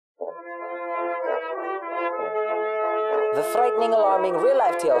The frightening, alarming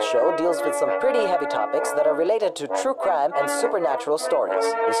real-life tale show deals with some pretty heavy topics that are related to true crime and supernatural stories.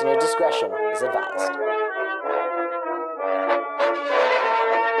 Listener discretion is advised.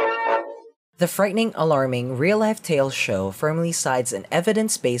 The frightening, alarming, real-life tales show firmly sides in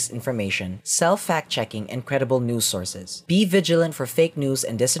evidence-based information, self-fact-checking, and credible news sources. Be vigilant for fake news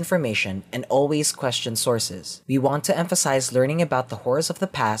and disinformation, and always question sources. We want to emphasize learning about the horrors of the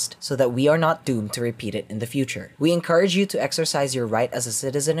past so that we are not doomed to repeat it in the future. We encourage you to exercise your right as a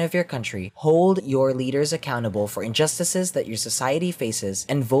citizen of your country, hold your leaders accountable for injustices that your society faces,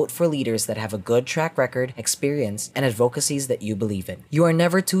 and vote for leaders that have a good track record, experience, and advocacies that you believe in. You are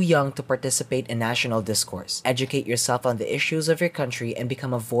never too young to participate in national discourse. Educate yourself on the issues of your country and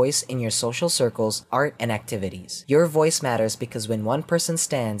become a voice in your social circles, art, and activities. Your voice matters because when one person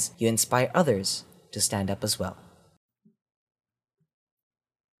stands, you inspire others to stand up as well.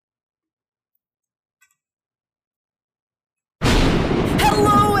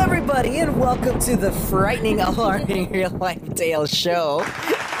 Hello, everybody, and welcome to the frightening, alarming real-life tale show.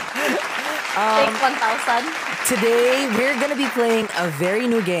 Take 1,000. Today, we're gonna be playing a very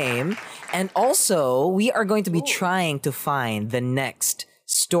new game. And also, we are going to be trying to find the next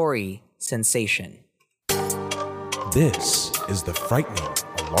story sensation. This is the frightening,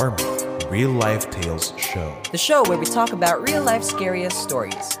 alarming, real-life tales show. The show where we talk about real-life scariest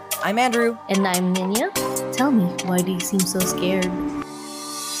stories. I'm Andrew. And I'm Ninya. Tell me, why do you seem so scared?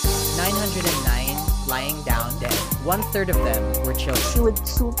 909 lying down dead. 1/3 of them were children. She would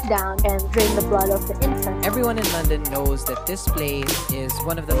swoop down and drain the blood of the infant. Everyone in London knows that this place is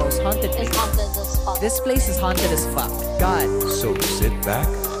one of the most haunted It's places. haunted as fuck. This place is haunted as fuck. God. So sit back,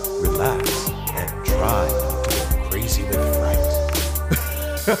 relax, and try not to go crazy with fright.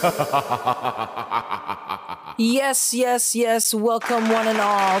 Yes. Welcome one and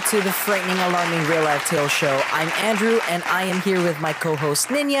all to the frightening, alarming real-life tale show. I'm Andrew, and I am here with my co-host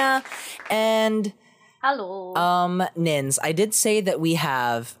Ninya. And Hello. Nins, I did say that we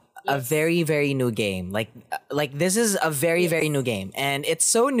have a very, very new game. Like this is a very, very new game. And it's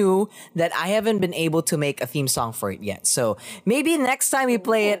so new that I haven't been able to make a theme song for it yet. So maybe next time we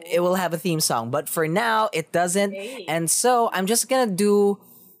play it, it will have a theme song. But for now, it doesn't. And so I'm just gonna do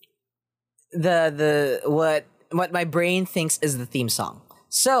what my brain thinks is the theme song.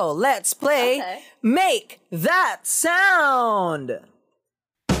 So let's play Make That Sound!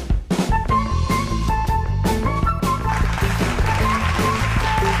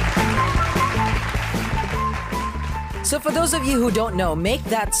 So for those of you who don't know, Make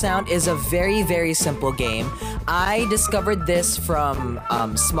That Sound is a very, very simple game. I discovered this from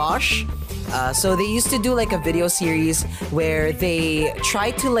Smosh. So they used to do like a video series where they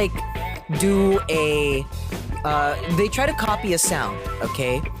try to like do a... they try to copy a sound,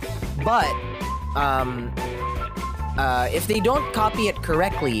 okay? But if they don't copy it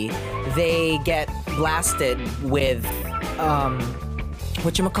correctly, they get blasted with...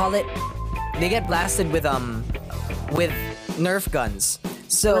 whatchamacallit? They get blasted with Nerf guns.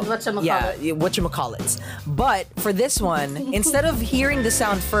 So With whatchamacallit. yeah, whatchamacallits. But for this one, instead of hearing the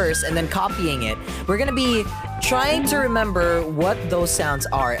sound first and then copying it, we're gonna be trying to remember what those sounds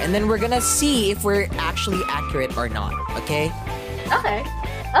are, and then we're gonna see if we're actually accurate or not. Okay?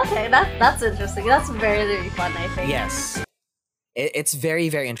 Okay, that's interesting. That's very, very fun, I think. Yes. It's very,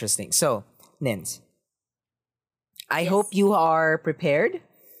 very interesting. So, Nins, I hope you are prepared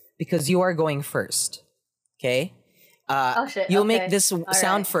because you are going first. Okay? Oh shit. You'll okay. make this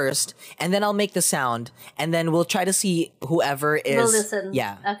sound first, and then I'll make the sound, and then we'll try to see whoever is... We'll listen.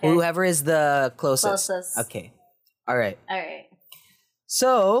 Yeah. Okay. Whoever is the closest. Okay. Alright. Alright.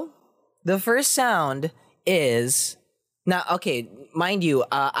 So, the first sound is... Now, okay, mind you,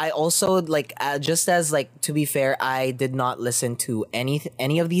 I also, like, just as, like, to be fair, I did not listen to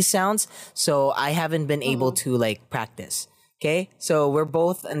any of these sounds, so I haven't been able to, like, practice. Okay? So, we're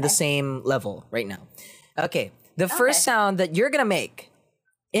both in the same level right now. Okay. The first sound that you're gonna make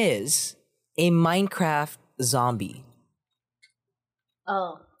is a Minecraft zombie.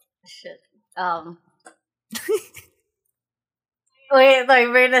 Oh, shit. Wait, my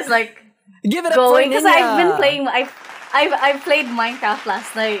brain is like Give it going up because for Ninya. I've been playing. I played Minecraft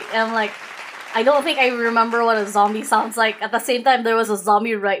last night, and I'm like, I don't think I remember what a zombie sounds like. At the same time, there was a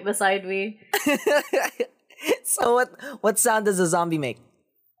zombie right beside me. So what sound does a zombie make?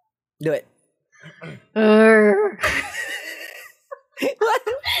 Do it. That's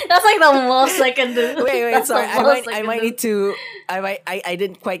like the most I can do. Wait, That's sorry. the most I can might do. need to. I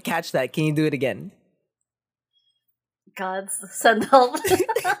didn't quite catch that. Can you do it again? God, send help.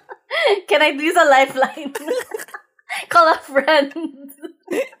 Can I use a lifeline? Call a friend.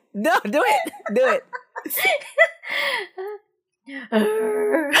 No, do it. Do it.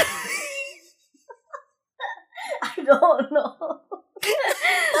 I don't know.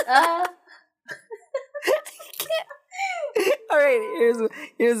 All right,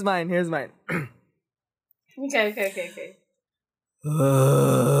 here's mine. Here's mine. Okay.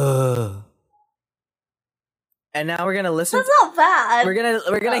 And now we're gonna listen. That's not bad. We're gonna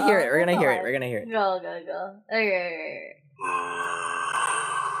hear it. We're gonna hear it. on. We're gonna hear it. Go. Okay.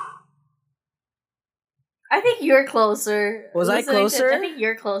 I think you're closer. Was I Listening to it, closer? I think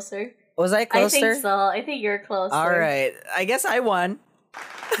you're closer. Was I closer? I think so. I think you're closer. All right. I guess I won. All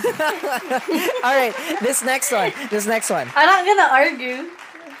right. This next one. I'm not gonna argue.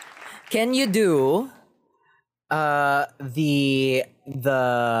 Can you do the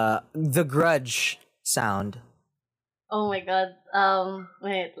grudge sound? Oh my god.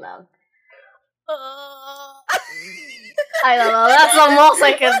 Wait, loud. I don't know. That's the most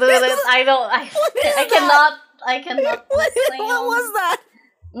I can do. This. I cannot. What was that?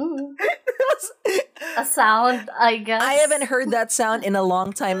 A sound, I guess. I haven't heard that sound in a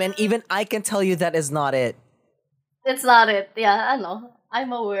long time, and even I can tell you that is not it. It's not it. Yeah, I know.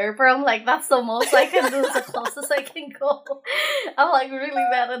 I'm aware, but I'm like, that's the most I can do. It's the closest I can go. I'm like really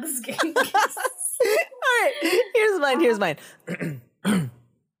bad at this game. Alright, here's mine.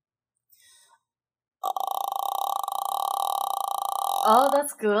 Oh,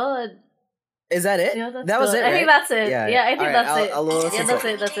 that's good. Is that it? Yeah, that's that was good. it, right? I think that's it. Yeah, I think Alright, that's it. I'll listen to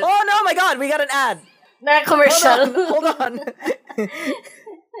That's it. Oh no, my god, we got an ad. Nah, commercial. Hold on.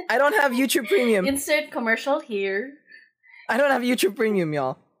 I don't have YouTube Premium. Insert commercial here. I don't have YouTube Premium,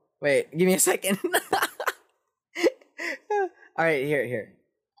 y'all. Wait, give me a second. Alright, here.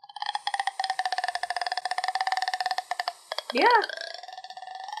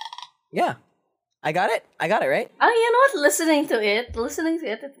 Yeah. I got it, right? Oh, you know what? Listening to it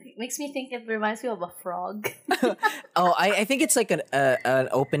makes me think it reminds me of a frog. Oh, I think it's like an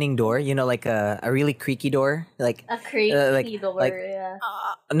opening door, you know, like a really creaky door, like A creaky door, yeah.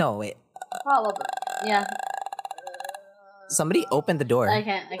 no, wait. Probably, yeah. Somebody opened the door. I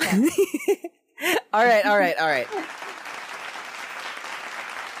can't. All right.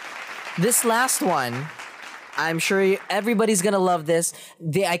 This last one, I'm sure everybody's gonna love this.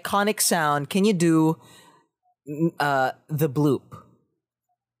 The iconic sound. Can you do the bloop?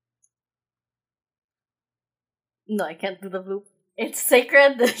 No, I can't do the bloop. It's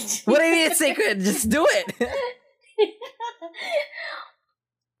sacred. What do you mean it's sacred? Just do it.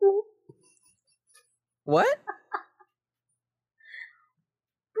 What?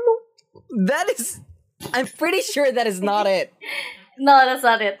 That is... I'm pretty sure that is not it. No, that's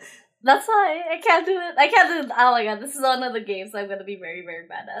not it. That's why I can't do it. Oh my god, this is one of the games I'm gonna be very, very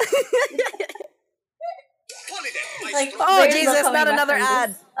bad at. Like, Oh, there's no Jesus, coming not back another from ad.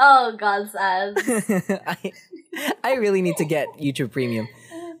 this. Oh, God's ad. I really need to get YouTube Premium.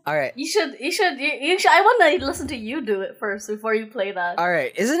 All right. You should. I want to listen to you do it first before you play that. All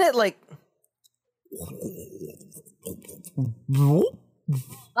right. Isn't it like...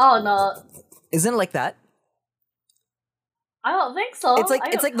 Oh no, Isn't it like that? I don't think so. It's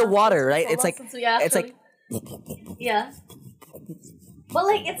like the water, right? It's like yeah. But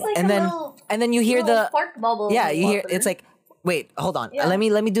like it's like and then you hear the spark bubble. yeah, you hear water. it's like wait, hold on. Yeah. Let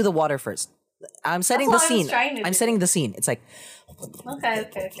me do the water first. I'm setting the what I was scene. trying to I'm do. setting the scene. It's like Okay.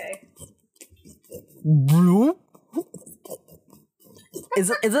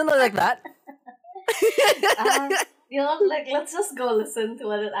 Isn't it like that? Like let's just go listen to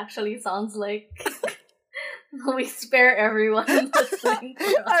what it actually sounds like. We spare everyone listening.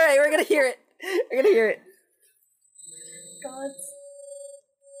 All right, we're gonna hear it. God.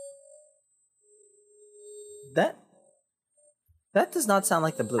 That does not sound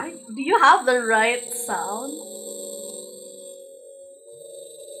like the bloop. Do you have the right sound?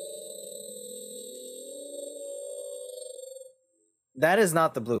 That is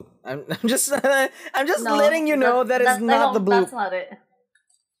not the bloop. I'm just No, letting you know that is not the bloop. That's not it.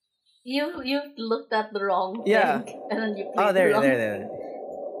 You looked at the wrong thing, Yeah. and then you Oh, played there. Oh, there.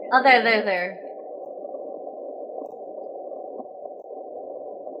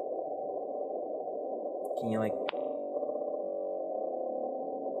 Can you like?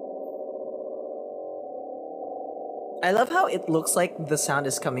 I love how it looks like the sound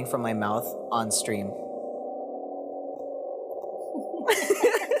is coming from my mouth on stream.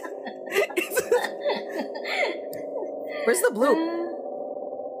 Where's the bloop?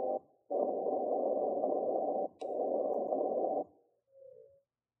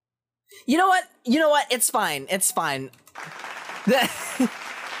 You know what? It's fine.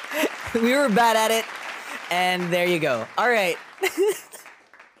 We were bad at it, and there you go. All right.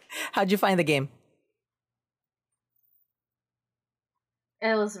 How'd you find the game?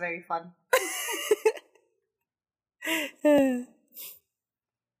 It was very fun.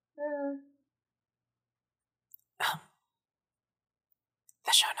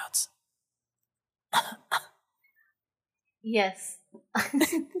 The show notes. Yes.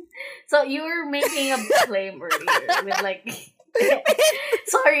 So you were making a claim earlier with like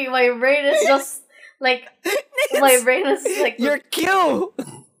sorry, my brain is just like my brain is like Your cue.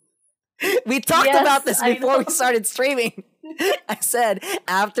 We talked Yes, about this I before we know. started streaming. I said,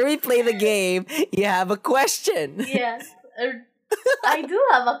 after we play the game, you have a question. Yes. I do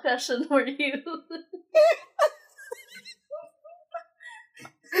have a question for you.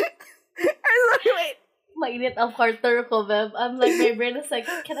 Wait. Mainit ang quarter ko, Beb. I'm like, my brain is like,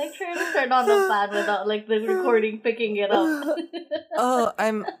 can I try to turn on the fan without like the recording picking it up? Oh,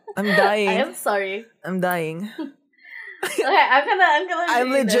 I'm dying. I am sorry. I'm dying. Okay, I'm gonna.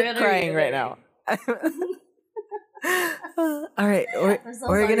 I'm read it, legit I'm gonna crying read right it. now. All right, I'm so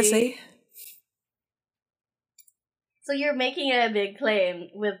what are you gonna sorry. say? So you're making a big claim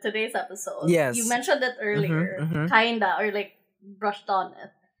with today's episode. Yes. You mentioned it earlier, mhm. kinda, or like brushed on it.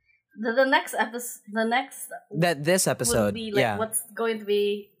 The next episode, That this would episode, be like yeah, what's going to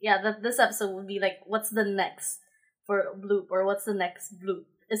be. Yeah, that this episode would be like what's the next for bloop or what's the next bloop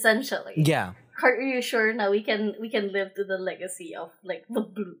essentially. yeah. Are you sure now we can live to the legacy of like the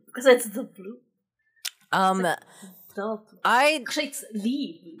bloop because it's the bloop. The bloop. Actually, it's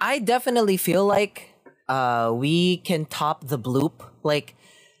the bloop. I definitely feel like we can top the bloop. Like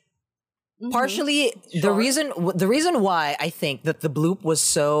partially Sure. the reason why I think that the bloop was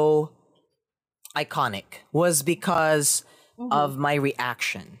so iconic was because of my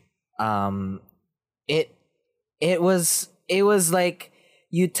reaction. It was like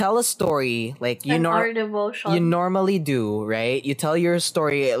you tell a story like you And our devotion. you normally do, right? You tell your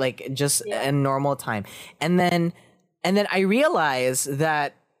story like just Yeah. in normal time. And then I realized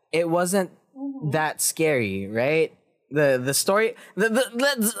that it wasn't that scary, right? The story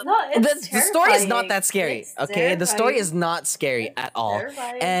the story is not that scary. It's Okay? The story terrifying. is not scary at all.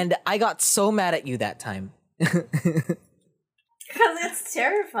 terrifying. And I got so mad at you that time. Because it's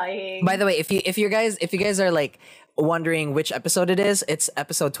terrifying. By the way, if you guys are like wondering which episode it is, it's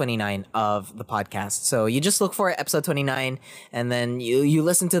episode 29 of the podcast. So you just look for episode 29 and then you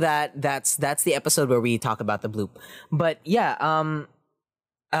listen to that. That's the episode where we talk about the bloop. But yeah,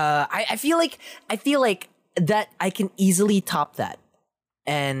 I feel like that I can easily top that.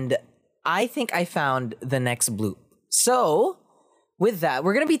 And I think I found the next bloop. So, with that,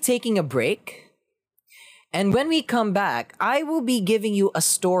 we're going to be taking a break. And when we come back, I will be giving you a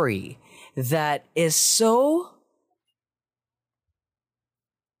story that is so...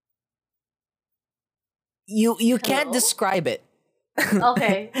 You can't Hello? describe it.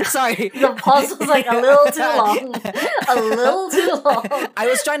 Okay. Sorry. The pause was like a little too long. A little too long. I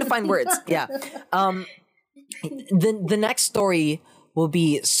was trying to find words. Yeah. The next story will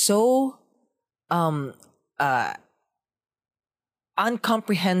be so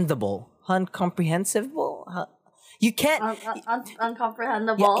uncomprehensible. You can't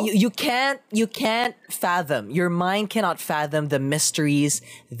Uncomprehendable. you can't fathom. Your mind cannot fathom the mysteries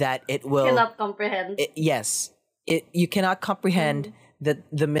that it will cannot comprehend. you cannot comprehend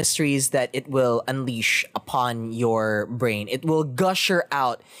the mysteries that it will unleash upon your brain. It will gusher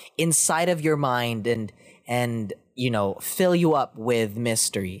out inside of your mind and fill you up with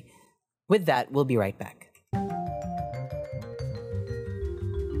mystery. With that, we'll be right back.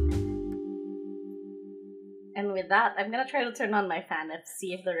 And with that, I'm gonna try to turn on my fan and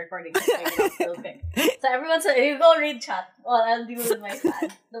see if the recording is going up real quick. So everyone said, you go read chat while I'll deal with my fan.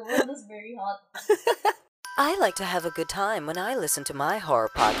 The world is very hot. I like to have a good time when I listen to my horror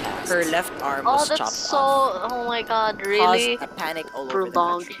podcast. Her left arm Oh, was that's chopped so. off. Oh my god, really? Caused a panic all over the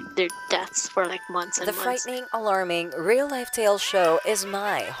Prolonged country. their deaths for like months and The months. frightening, alarming, real-life tales show is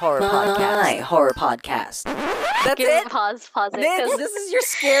my horror podcast. My horror podcast. That's Give it? Pause it. This 'cause- is your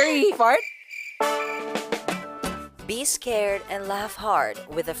scary part? Be scared and laugh hard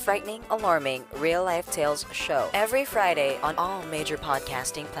with the frightening, alarming, real-life tales show. Every Friday on all major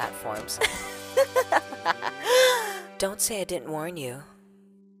podcasting platforms. Don't say I didn't warn you.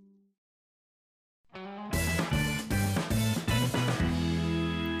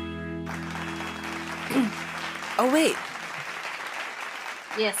 Oh wait,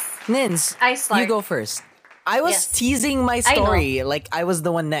 Yes. Nins, I start. you go first. I was Yes. teasing my I know. story like I was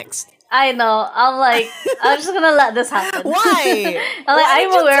the one next. I know. I'm like, I'm just gonna let this happen. Why? I'm like, Why I'm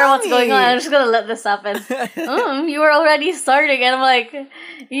did you aware tell of what's going on. me? I'm just gonna let this happen. You were already starting, and I'm like,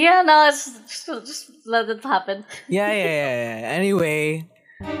 yeah, no, just let it happen. Yeah. Anyway.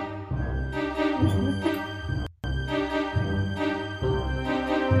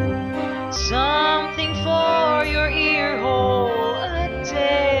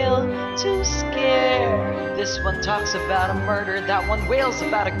 this one talks about a murder, that one wails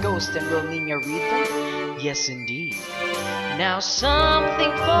about a ghost, and will Nina read them? Yes, indeed. Now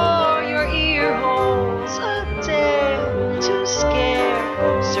something for your ear holes, a tale to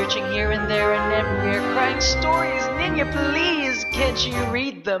scare. Searching here and there and everywhere, crying stories. Nina, please, can't you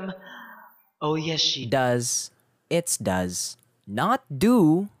read them? Oh yes, she Does. It's does. Not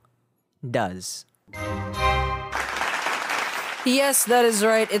do. Does. Yes, that is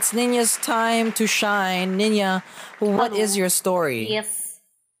right. It's Nina's time to shine. Nina, what is your story? Yes.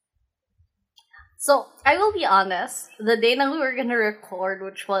 So, I will be honest. The day that we were gonna record,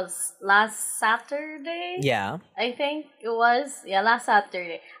 which was last Saturday, Yeah. I think it was. Yeah, last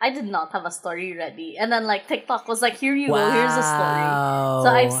Saturday. I did not have a story ready. And then, like, TikTok was like, here you go, here's a story. So,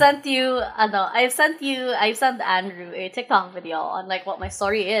 I've sent you, I've sent Andrew a TikTok video on, like, what my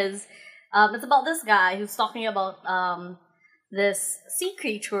story is. It's about this guy who's talking about, this sea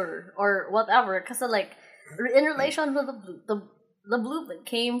creature or whatever. Because, like, in relation to the bloop that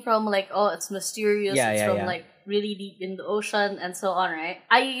came from, like, oh, it's mysterious, it's from like really deep in the ocean and so on, right?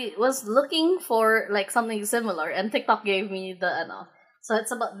 I was looking for like something similar, and TikTok gave me the so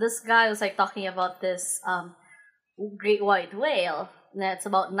it's about this guy who's like talking about this great white whale, and it's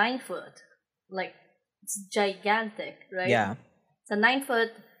about 9 foot, like it's gigantic, right? Yeah. It's a 9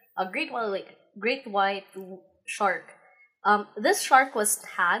 foot a great white shark. This shark was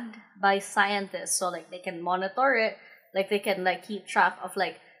tagged by scientists, so like they can monitor it. Like they can like keep track of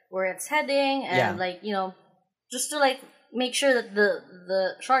like where it's heading and like, you know, just to like make sure that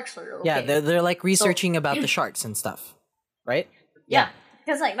the sharks are okay. Yeah, they're like researching about the sharks and stuff, right? Yeah,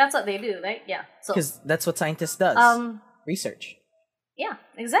 because like that's what they do, right? Yeah, so because that's what scientists does. Research. Yeah,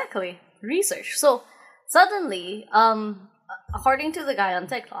 exactly, research. So suddenly, according to the guy on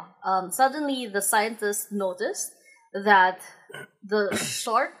TikTok, suddenly the scientists noticed that the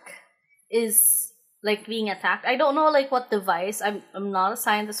shark is like being attacked. I don't know like what device. I'm not a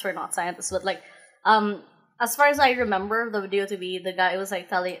scientist or not scientist, but like as far as I remember the video to be, the guy was like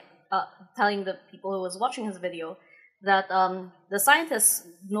telling the people who was watching his video that the scientists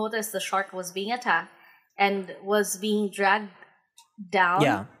noticed the shark was being attacked and was being dragged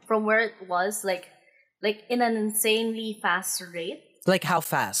down from where it was like in an insanely fast rate. Like how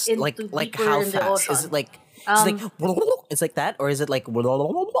fast? Like how fast? Is it like it's like that, or is it like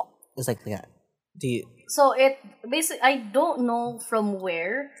it's like that? So it basically, I don't know from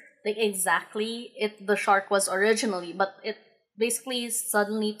where like exactly the shark was originally, but it basically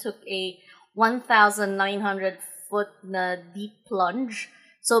suddenly took a 1,900 foot deep plunge.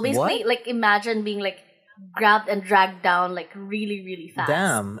 So basically, like imagine being like grabbed and dragged down like really really fast.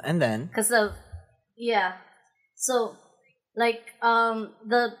 Damn, and then because of so like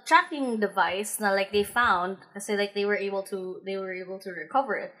the tracking device now like they found, because like they were able to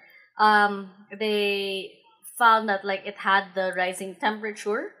recover it. They found that like it had the rising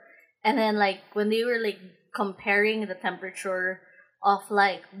temperature, and then like when they were like comparing the temperature of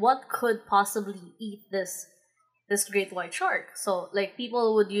like what could possibly eat this great white shark, so like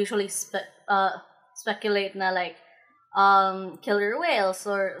people would usually speculate na like killer whales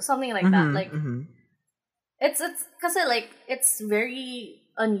or something like that. Like it's because like it's very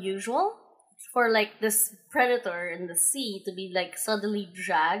unusual for like this predator in the sea to be like suddenly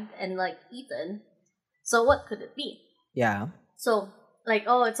dragged and like eaten. So what could it be? Yeah. So like,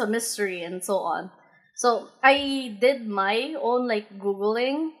 oh, it's a mystery and so on. So I did my own like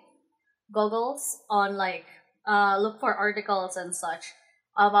googles on like look for articles and such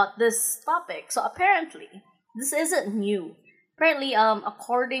about this topic. So apparently this isn't new. Apparently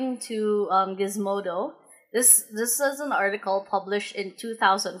according to Gizmodo, this is an article published in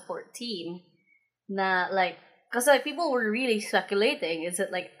 2014. Na like, because like people were really speculating, is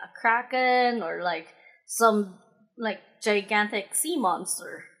it like a kraken or like some like gigantic sea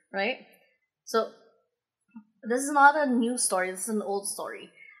monster, right? So this is not a new story, this is an old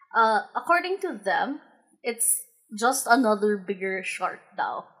story. According to them, it's just another bigger shark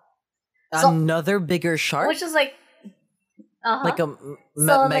now. Another bigger shark? Which is like like a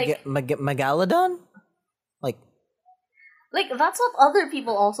megalodon? Like that's what other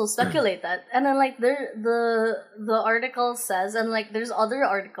people also speculate that, and then like the article says, and like there's other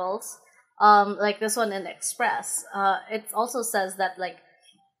articles, like this one in Express. It also says that like,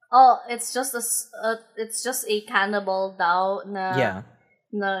 oh, it's just a cannibal daw na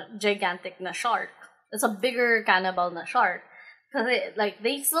gigantic na shark. It's a bigger cannibal na shark, because like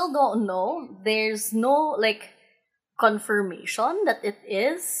they still don't know. There's no like confirmation that it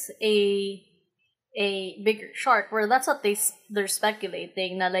is a bigger shark, where that's what they're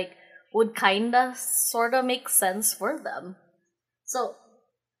speculating na like would kinda sorta make sense for them. So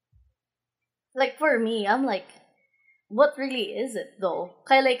like for me, I'm like, what really is it though?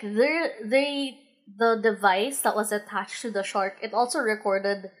 Kaya like the device that was attached to the shark, it also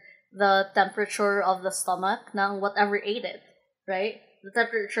recorded the temperature of the stomach ng whatever ate it, right? The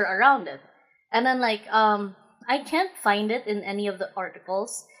temperature around it. And then like I can't find it in any of the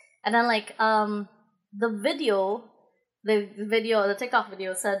articles. And then like the video the TikTok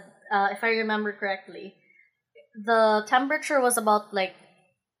video said, if I remember correctly, the temperature was about like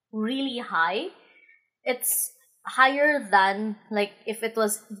really high. It's higher than like if it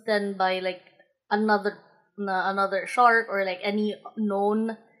was eaten by like another shark or like any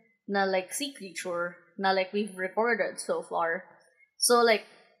known na like sea creature na like we've recorded so far. So like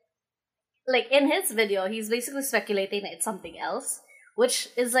in his video, he's basically speculating that it's something else, which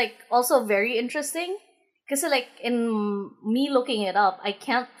is like also very interesting. Because like in me looking it up, I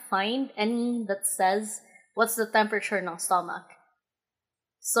can't find any that says what's the temperature in our stomach.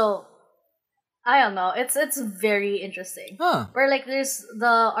 So I don't know. It's very interesting. Huh. Where like there's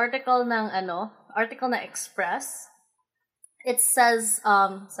the article na Express. It says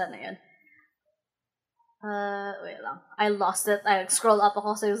saan na yun? Wait lang. I lost it. I scrolled up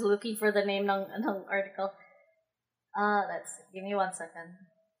ako so I was looking for the name ng article. Let's see. Give me 1 second.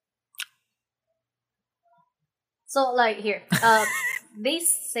 So like here, they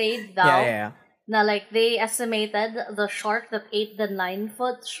say daw Yeah. na like they estimated the shark that ate the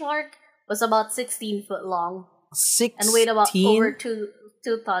 9-foot shark was about 16 foot long 16? and weighed about over 2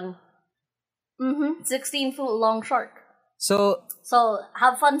 ton. 16-foot long shark. So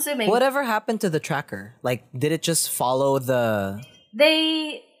have fun swimming. whatever happened to the tracker? Like, did it just follow the...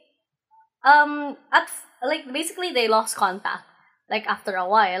 They basically they lost contact like after a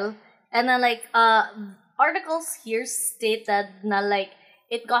while, and then like articles here stated na like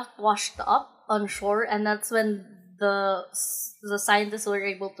it got washed up on shore, and that's when the scientists were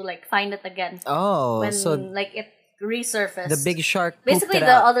able to like find it again. Oh, when so like it resurfaced. the big shark pooped basically it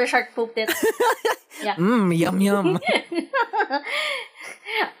the out. other shark pooped it. Yeah. Yum yum.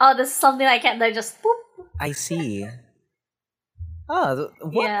 Oh, this is something I can't digest. Poop. I see. Oh,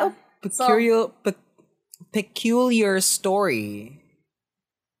 what Yeah. a peculiar story.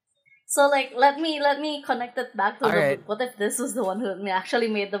 So like let me connect it back to the Alright. bloop. What if this was the one who actually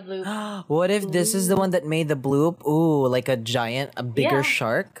made the bloop? What if this is the one that made the bloop? Ooh, like a bigger Yeah.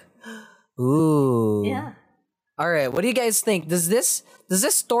 shark? Ooh. Yeah. All right, what do you guys think? Does this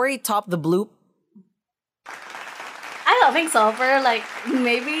story top the bloop? I don't think so. For like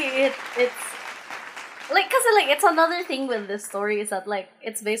maybe it's like cause like it's another thing with this story is that like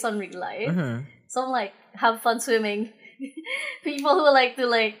it's based on real life. Mhm. So I'm like have fun swimming. People who like to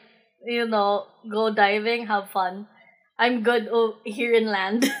like go diving, have fun. I'm good here in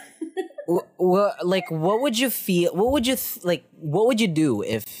land. Like, what would you feel? What would you what would you do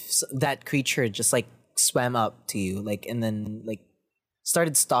if that creature just like swam up to you, like, and then like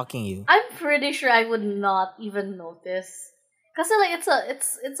started stalking you? I'm pretty sure I would not even notice. Cause like it's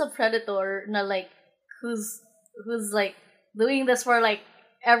a predator na like who's like doing this for like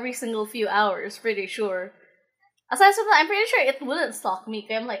every single few hours, pretty sure. Aside from that, I'm pretty sure it wouldn't stalk me.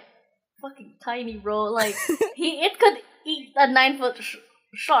 Cause I'm like fucking tiny, bro. Like it could eat a 9-foot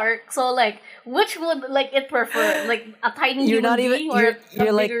shark. So like, which would like it prefer? Like a tiny You're human not even. being or You're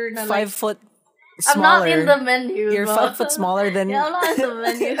a like bigger na, 5 foot I'm smaller. not in the menu. You're bro. 5 foot smaller than. Yeah, I'm not in the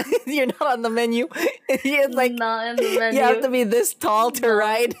menu. You're not on the menu. You're like not in the menu. you have to be this tall to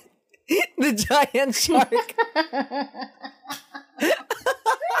ride the giant shark.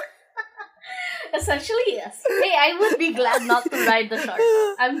 Essentially, yes. Hey, I would be glad not to ride the shark.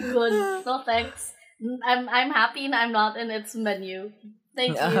 I'm good. No thanks. I'm happy and I'm not in its menu.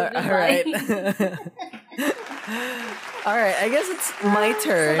 Thank you. All Goodbye. right. All right. I guess it's my So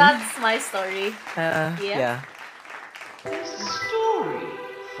turn. that's my story. Yeah. Story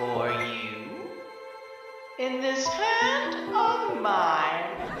for you. In this hand of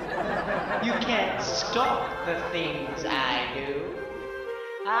mine, you can't stop the things I do.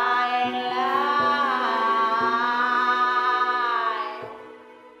 I lie.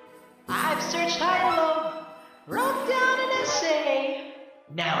 I've searched high and low, wrote down an essay.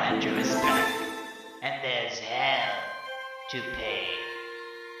 Now Andrew is back, and there's hell to pay.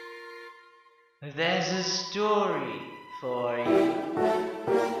 There's a story for you.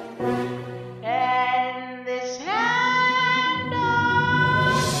 And this hand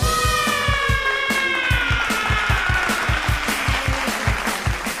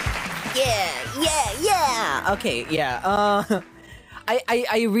Yeah. Okay, yeah.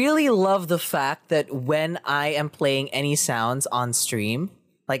 I really love the fact that when I am playing any sounds on stream,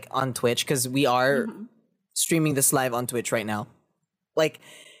 like on Twitch, because we are streaming this live on Twitch right now. Like,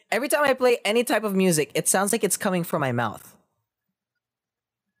 every time I play any type of music, it sounds like it's coming from my mouth.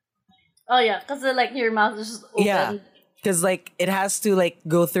 Oh yeah, because like your mouth is just open. Yeah, because like it has to like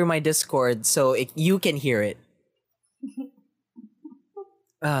go through my Discord so you can hear it.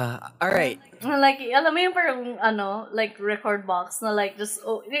 All right. Like, alam mo yung parang, like, record box na like, just,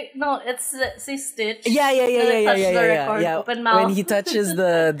 no, it's si Stitch. Yeah. Touch the record, open mouth. When he touches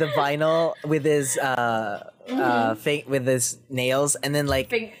the vinyl with his with his nails, and then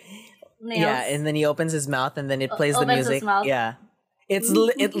like Nails. yeah, and then he opens his mouth, and then it plays the Opens his music. mouth. Yeah, it's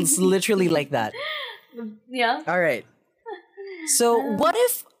literally like that. Yeah. All right. So what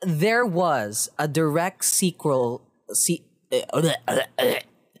if there was a direct sequel?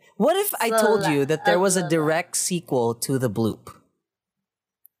 What if I told you that there was a direct sequel to the bloop?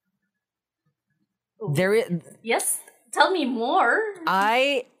 There is. Yes. Tell me more.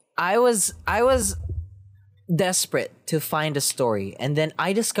 I was desperate to find a story, and then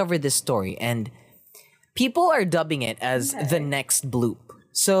I discovered this story, and people are dubbing it as the next bloop.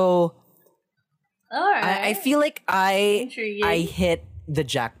 So All right. I feel like I Intriguing. hit the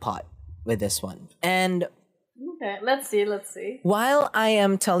jackpot with this one. And Okay, let's see. while I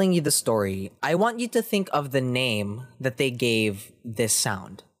am telling you the story, I want you to think of the name that they gave this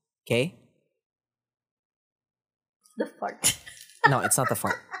sound. Okay? The fart. No, it's not the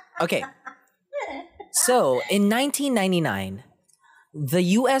fart. Okay. So, in 1999, the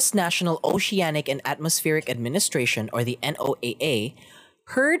U.S. National Oceanic and Atmospheric Administration, or the NOAA,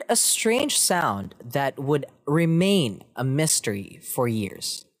 heard a strange sound that would remain a mystery for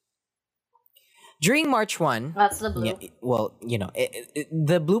years. During March 1, That's the blue. yeah, well,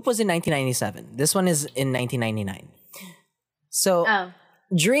 the bloop was in 1997. This one is in 1999. So, Oh.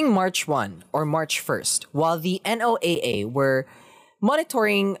 during March 1 or March 1st, while the NOAA were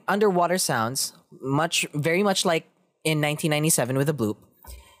monitoring underwater sounds, very much like in 1997 with the bloop,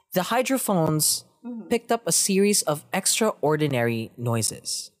 the hydrophones picked up a series of extraordinary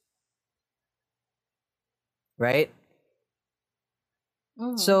noises. Right?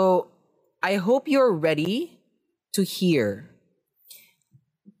 So, I hope you're ready to hear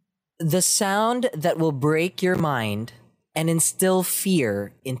the sound that will break your mind and instill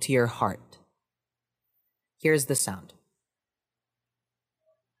fear into your heart. Here's the sound.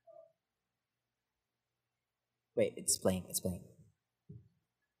 Wait, it's playing.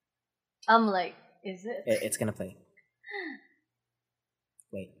 I'm like, is it? It's gonna play.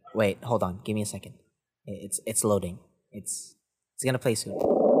 Wait, hold on. Give me a second. It's loading. It's gonna play soon.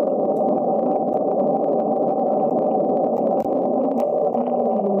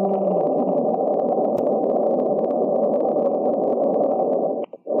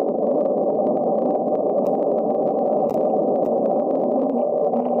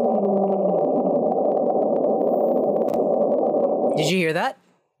 Did you hear that?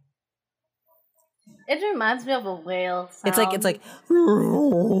 It reminds me of a whale sound. It's like it's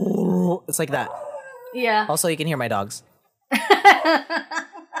like that. Yeah. Also, you can hear my dogs.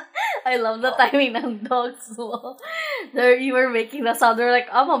 I love the timing ng dogs. There, you were making the sound. They're like,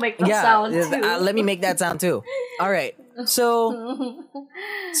 I'm gonna make the sound too. Let me make that sound too. All right. So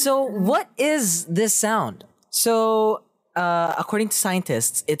what is this sound? So, according to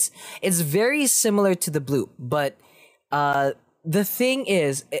scientists, it's very similar to the bloop, but the thing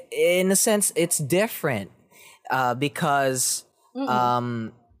is, in a sense, it's different because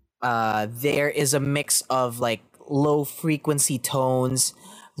there is a mix of like low frequency tones,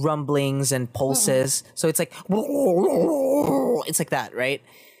 rumblings, and pulses. So it's like that, right?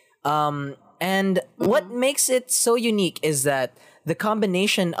 And what makes it so unique is that the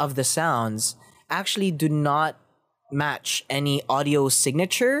combination of the sounds actually do not match any audio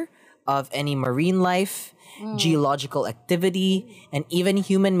signature of any marine life, geological activity, and even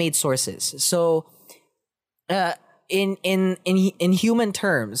human-made sources. So, in human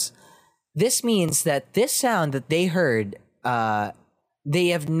terms, this means that this sound that they heard, they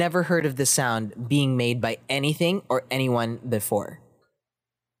have never heard of the sound being made by anything or anyone before.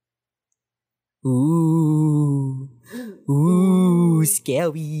 Ooh,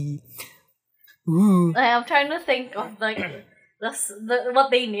 scary. Ooh. I'm trying to think of like what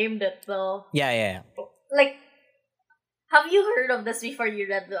they named it though. Yeah. Like, have you heard of this before you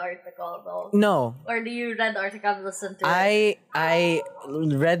read the article though? No, Or do you read the article and listen to it? I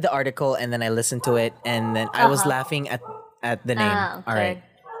read the article and then I listened to it and then I was laughing at the name. Okay. All right.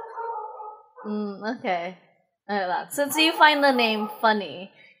 Okay. Since you find the name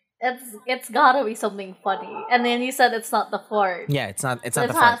funny, it's gotta be something funny. And then you said it's not the fort. Yeah, it's not So the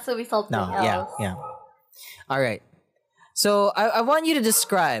it fart. has to be something No, else. yeah. All right. So I want you to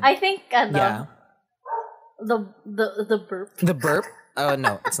describe I think yeah. the burp. The burp. Oh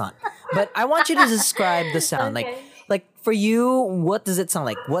no, it's not. But I want you to describe the sound. Okay. Like for you, what does it sound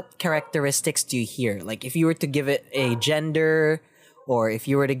like? What characteristics do you hear? Like if you were to give it a gender, or if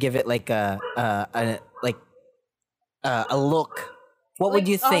you were to give it like a look, what would Like,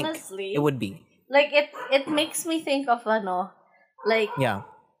 you think honestly, it would be? like it makes me think of like Yeah.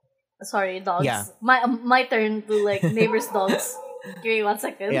 sorry, dogs. Yeah. My turn to like neighbors' dogs. Give me 1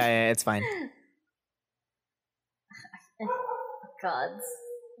 second. Yeah, it's fine. Gods,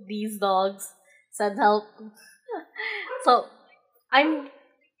 these dogs send help. So I'm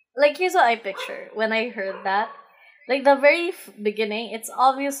like, here's what I picture when I heard that. Like the very beginning, it's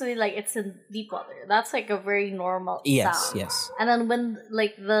obviously like it's in deep water. That's like a very normal Yes, sound. yes. And then when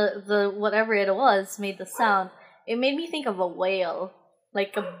like the whatever it was made the sound, it made me think of a whale,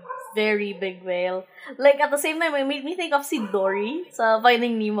 like a very big whale. Like at the same time, it made me think of si Dory sa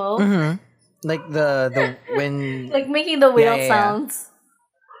Finding Nemo, Mm-hmm. Like the when like making the whale yeah. sounds.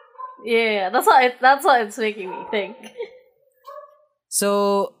 Yeah, that's what it's making me think.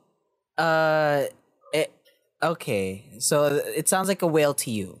 So, it, okay. So it sounds like a whale to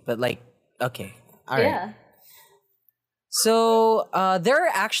you, but like, okay, all right. Yeah. So, there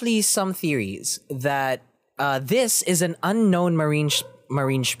are actually some theories that this is an unknown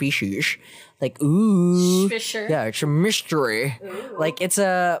marine species. Like, ooh, Fisher. yeah, it's a mystery. Like,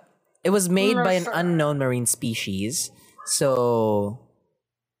 it was made by an Mystery. unknown marine species. So,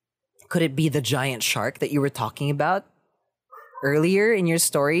 could it be the giant shark that you were talking about earlier in your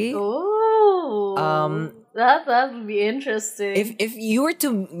story? Oh, that would be interesting. If you were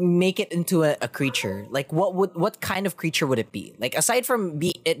to make it into a creature, like what kind of creature would it be? Like aside from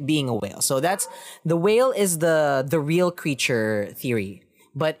it being a whale, so that's the whale is the real creature theory.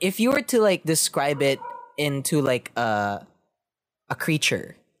 But if you were to like describe it into like a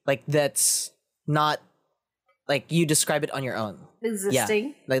creature, like that's not like you describe it on your own,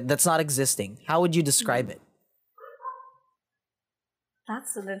 Existing. like that's not existing. How would you describe it?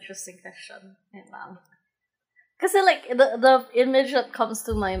 That's an interesting question. Because like the image that comes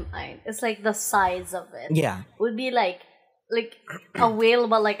to my mind is like the size of it. Yeah, Would be like a whale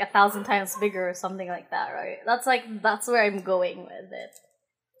but like 1,000 times bigger or something like that, right? That's where I'm going with it.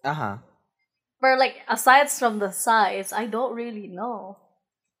 uh-huh. But like aside from the size, I don't really know.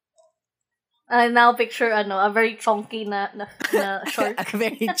 I now picture a very chunky na shark. A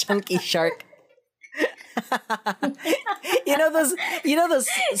very chunky shark. you know those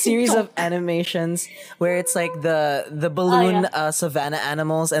series of animations where it's like the balloon savanna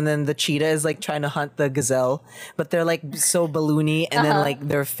animals, and then the cheetah is like trying to hunt the gazelle, but they're like so balloony, and then like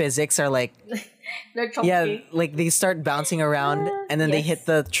their physics are like They're chunky. yeah, like they start bouncing around, and then they Yes. hit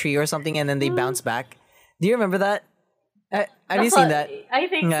the tree or something, and then they bounce back. Do you remember that? Have you That's seen what- that? I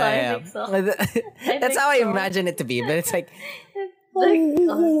think so. I think so. That's think how I so. imagine it to be, but it's like Like,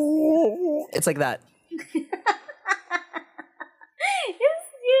 it's like that. yes,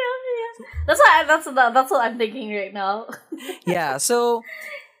 yeah. That's what I'm thinking right now. Yeah. So,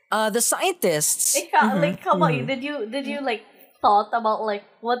 the scientists. Like, how about you? Did you like thought about like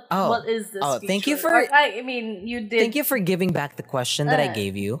what is this? Oh, thank you feature? for- Or, I mean, you did. Thank you for giving back the question that I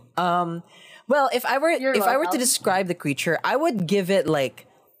gave you. Well, if I were You're to welcome. describe the creature, I would give it like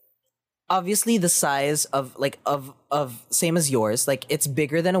obviously the size of same as yours. Like it's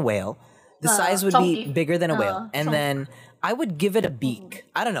bigger than a whale. The size would be chunky. bigger than a whale, and chunky. then I would give it a beak.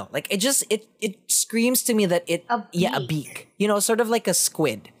 I don't know, like it screams to me that a beak. beak. You know, sort of like a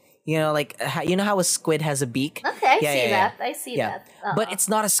squid. You know, like you know how a squid has a beak. Okay, I see that. I see that. But it's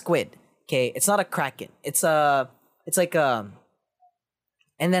not a squid. Okay, it's not a kraken. It's like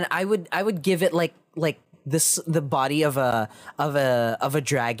and then I would give it like the body of a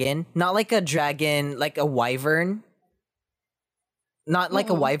dragon, not like a dragon, like a wyvern. Not like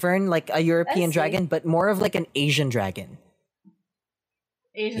a wyvern, like a European see. dragon, but more of like an Asian dragon.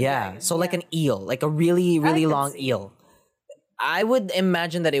 Asian Yeah, dragon, so like an eel, like a really can long see. eel. I would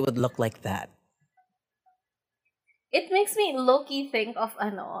imagine that it would look like that. It makes me low-key think of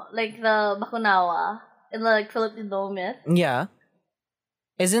like the Bakunawa in the like Filipino myth. Yeah.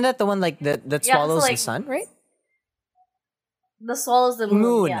 Isn't that the one like that Yeah, so, swallows the like, sun, right? The swallows the moon.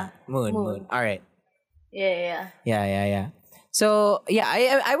 Moon. Yeah. Moon. All right. Yeah. Yeah. So yeah,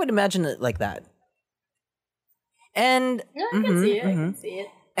 I would imagine it like that. And Yeah, I can see it. I can see it.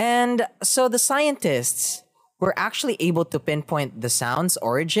 and so the scientists were actually able to pinpoint the sound's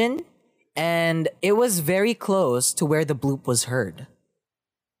origin, and it was very close to where the bloop was heard.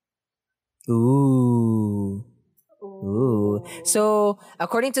 Ooh. So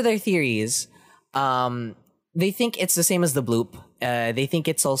according to their theories, they think it's the same as the bloop. They think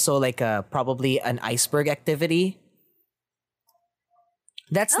it's also like probably an iceberg activity.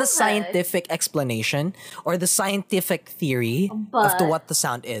 That's the Okay. scientific explanation or the scientific theory of to what the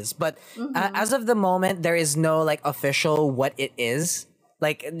sound is. But as of the moment, there is no like official what it is.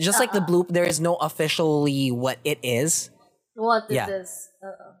 Like just like the bloop, there is no officially what it is. What is Yeah. this?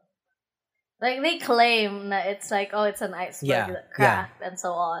 Like they claim that it's like, oh, it's an iceberg Yeah, that cracked and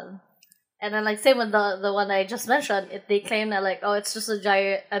so on. And then like same with the one I just mentioned, they claim that like, oh, it's just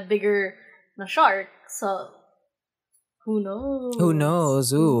a bigger shark. So who knows? Who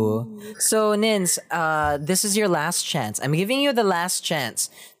knows? Ooh. So Nins, this is your last chance. I'm giving you the last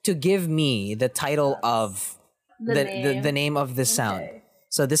chance to give me the title of the name of this sound. Okay.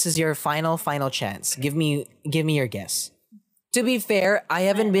 So this is your final chance. Give me your guess. To be fair, I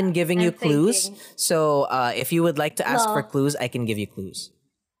haven't been giving you I'm clues. thinking. So if you would like to ask No. for clues, I can give you clues.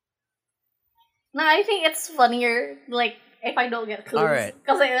 No, I think it's funnier like if I don't get clues. Alright.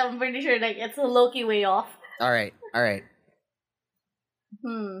 Because I'm pretty sure like it's a low-key way off. All right.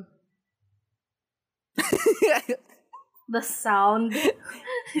 The sound.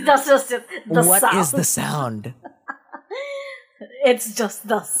 That's just it. The What sound. is the sound? It's just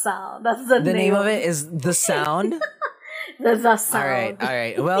the sound. That's the The name of it is The Sound? The sound. All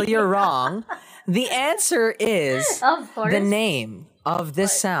right. Well, you're wrong. The answer is Of course. the name of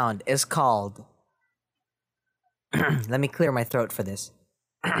this sound is called. Let me clear my throat for this.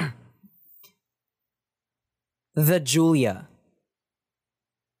 The Julia.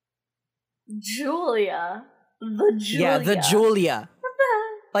 Julia. The Julia. Yeah, the Julia.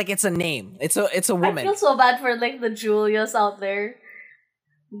 Like it's a name. It's a I woman. feel so bad for like the Julias out there.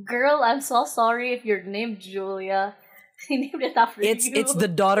 Girl, I'm so sorry if you're named Julia. He named it after you. It's the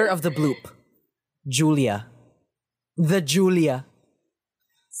daughter of the bloop. Julia. The Julia.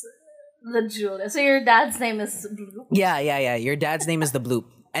 The Julia. So your dad's name is Blue. Yeah. Your dad's name is the bloop.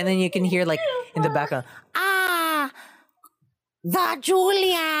 And then you can hear like in the background, the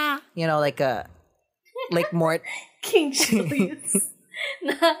Julia. You know, like more King Julius.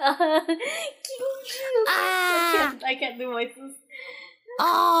 King Julius. I can't do voices.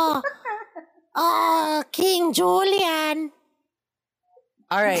 Oh, King Julian.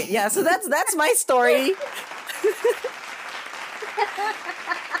 All right, yeah. So that's my story.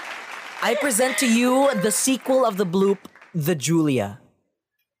 I present to you the sequel of the bloop, The Julia.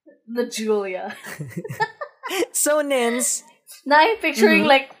 The Julia. So Nins, Now I'm picturing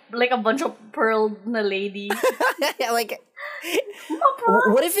like a bunch of pearl na lady. like,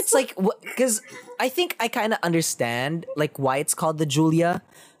 what if it's like? Because I think I kind of understand like why it's called the Julia,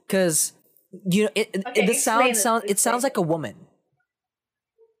 because you know Okay, the explain sound it, it sounds like a woman.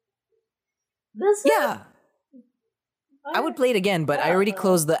 Does it? Yeah, I would play it again, but I already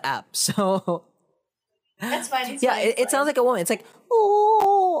closed the app, so That's fine. It's yeah, fine, it sounds like a woman. It's like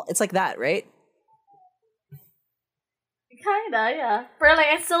oh, it's like that, right? kinda, yeah. But like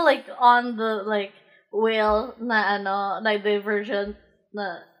it's still like on the like whale na ano, like the version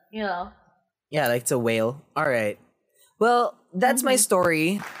na you know. Yeah, like it's a whale. All right. Well, that's my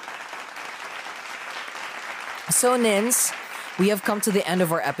story. So, Nins, we have come to the end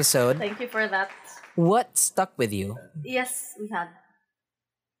of our episode. Thank you for that. What stuck with you? Yes, we had.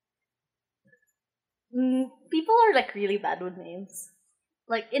 People are like really bad with names.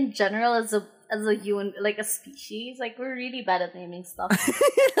 Like in general, as a human, like a species, like we're really bad at naming stuff.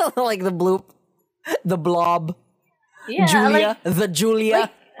 Like the bloop, the blob, Yeah, Julia, like, the Julia.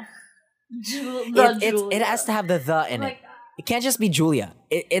 like Julia. It has to have the in Like, it. It can't just be Julia.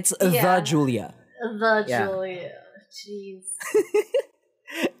 It's Yeah. the Julia. The Yeah. Julia. Jeez.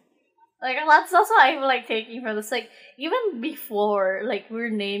 Like that's what I'm like taking from this. Like even before, like we're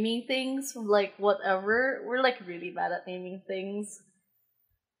naming things like whatever, we're like really bad at naming things.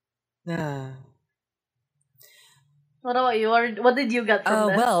 What about you? What did you get from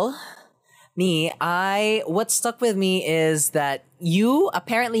this? Well, what stuck with me is that you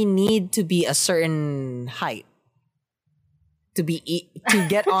apparently need to be a certain height to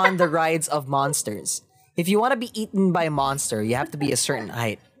get on the rides of monsters. If you want to be eaten by a monster, you have to be a certain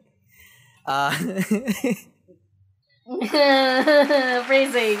height.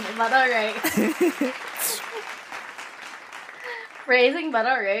 Phrasing, but alright. Phrasing, but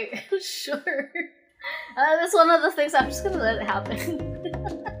alright. Sure. That's one of the things I'm just gonna let it happen.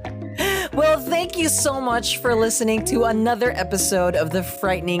 Well, thank you so much for listening to another episode of the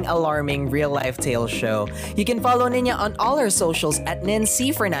frightening, alarming real life tale show. You can follow Ninya on all our socials at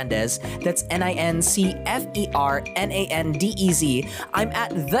Nancy Fernandez. That's NINCFERNANDEZ. I'm at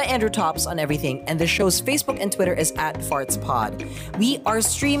the Andrew Tops on everything, and the show's Facebook and Twitter is at FartsPod. We are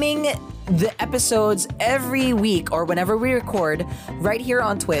streaming the episodes every week or whenever we record right here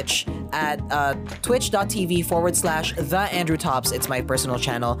on Twitch at twitch.tv/the Andrew Tops. It's my personal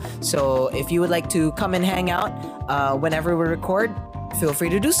channel. So if you would like to come and hang out whenever we record, feel free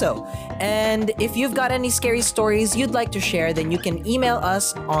to do so. And if you've got any scary stories you'd like to share, then you can email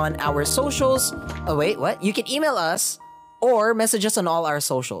us on our socials. Oh, wait, what? You can email us or message us on all our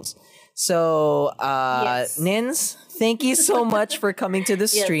socials. So, Yes. Nins, thank you so much for coming to the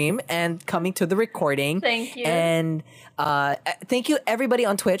stream and coming to the recording. Thank you. And thank you everybody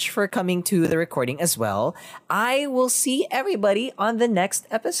on Twitch for coming to the recording as well. I will see everybody on the next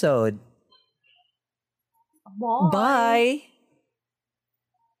episode. Bye. Bye.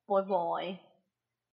 Bye bye.